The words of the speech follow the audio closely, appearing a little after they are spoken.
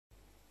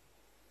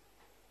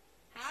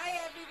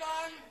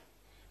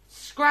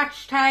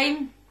scratch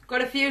time.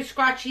 Got a few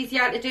scratches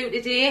here to do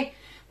today.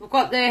 We've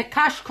got the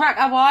cash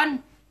cracker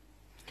one.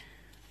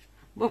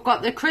 We've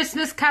got the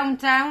Christmas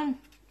countdown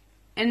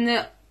and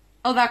the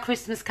other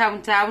Christmas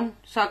countdown.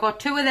 So I've got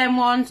two of them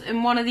ones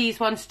and one of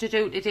these ones to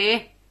do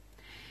today.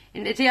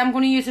 And today I'm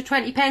going to use a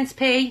 20p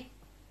P.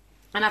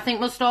 And I think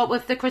we'll start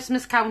with the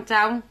Christmas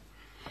countdown.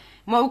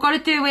 And what we've got to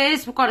do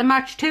is we've got to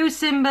match two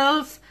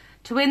symbols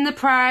to win the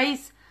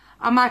prize.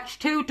 Or match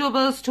two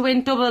doubles to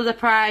win double the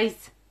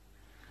prize.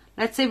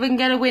 Let's see if we can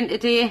get a win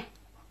today.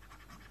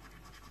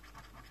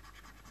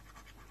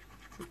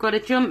 We've got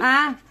a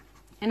jumper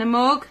and a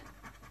mug.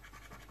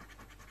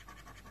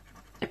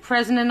 A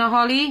present and a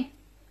holly.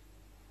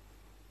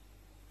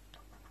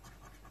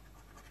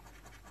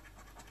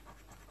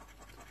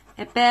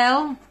 A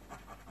bell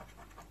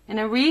and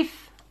a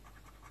wreath.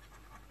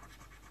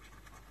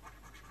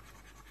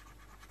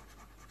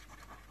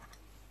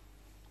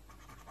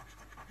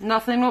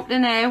 Nothing up to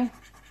now.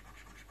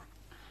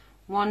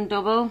 One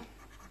double.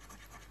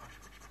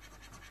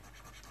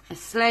 A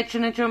sledge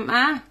and a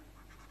jumper.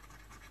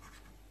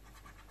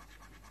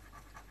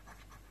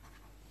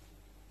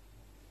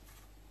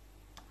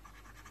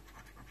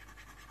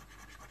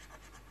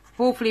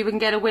 Hopefully we can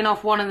get a win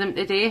off one of them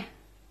today.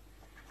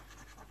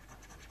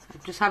 I'm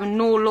just having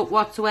no luck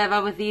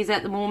whatsoever with these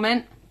at the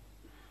moment.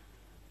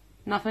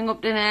 Nothing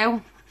up to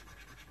now.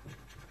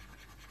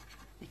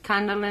 A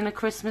candle and a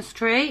Christmas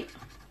tree.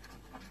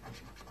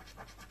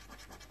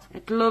 A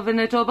glove and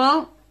a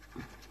double.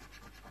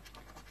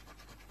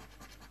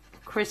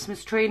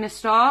 Christmas tree and a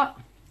star.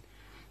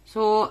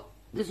 So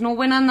there's no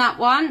win on that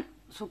one.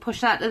 So push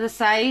that to the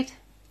side.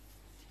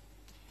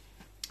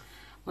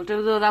 We'll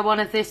do the other one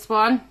of this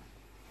one.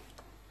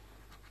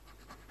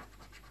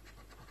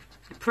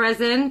 A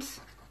present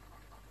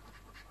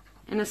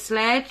and a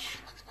sledge.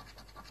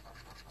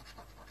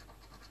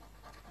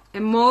 A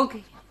mug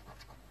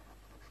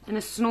and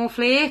a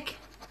snowflake.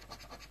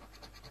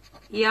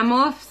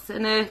 Earmuffs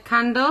and a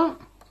candle.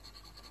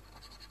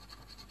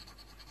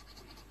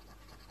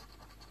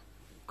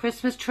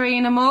 Christmas tree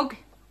and a mug.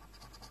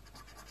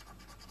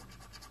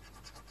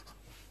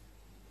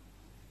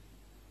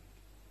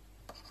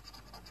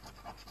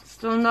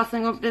 Still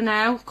nothing up to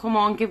now. Come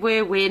on, give way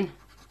a win.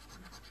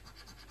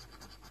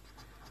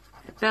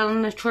 A bell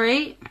and a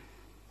tree.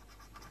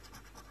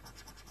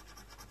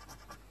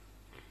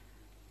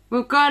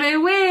 We've got a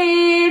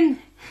win!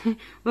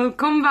 We'll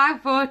come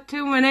back for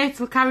 2 minutes.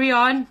 We'll carry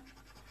on.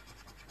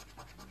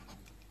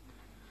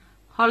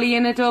 Holly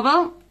and a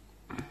double.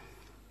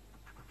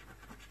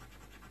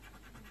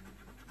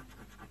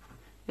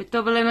 A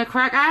double and a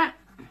cracker.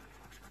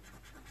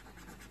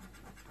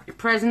 A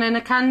present and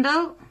a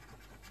candle.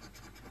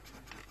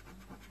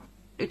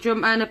 A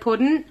jumper and a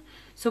pudding.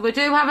 So we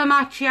do have a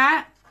match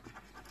here.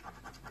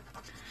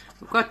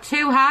 We've got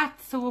two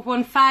hats, so we've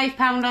won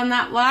 £5 on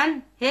that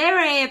one.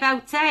 Hooray,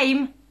 about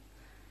time.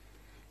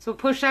 So we'll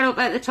push that up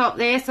at the top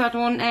there so I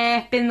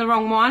don't bin the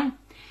wrong one.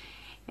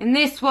 And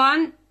this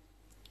one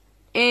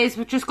is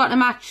we've just got to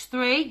match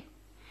 3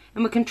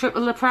 and we can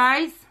triple the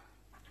prize.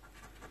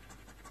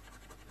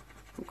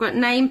 We've got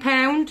 £9,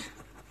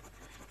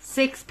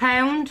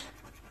 £6,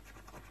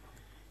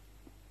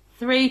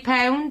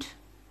 £3,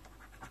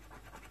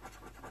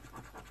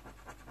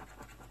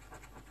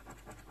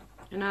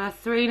 another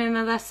 3 and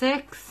another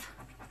 6.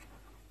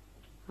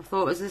 I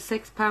thought it was a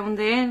 £6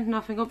 there,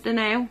 nothing up to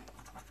now.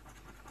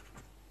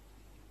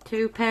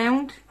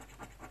 £2.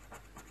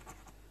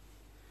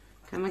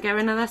 Can we get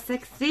another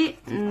 60?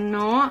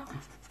 No.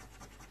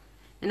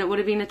 And it would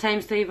have been a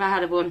times 3 if I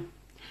had one.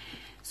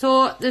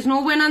 So there's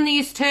no win on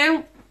these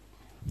two.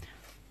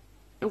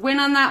 A win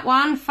on that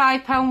one,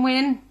 £5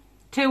 win.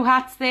 2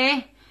 hats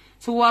there.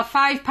 So we're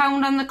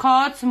 £5 on the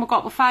cards and we've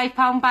got the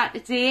 £5 back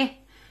today.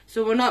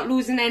 So we're not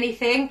losing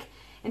anything.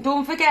 And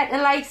don't forget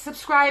to like,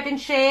 subscribe and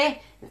share.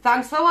 And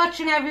thanks for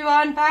watching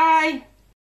everyone. Bye.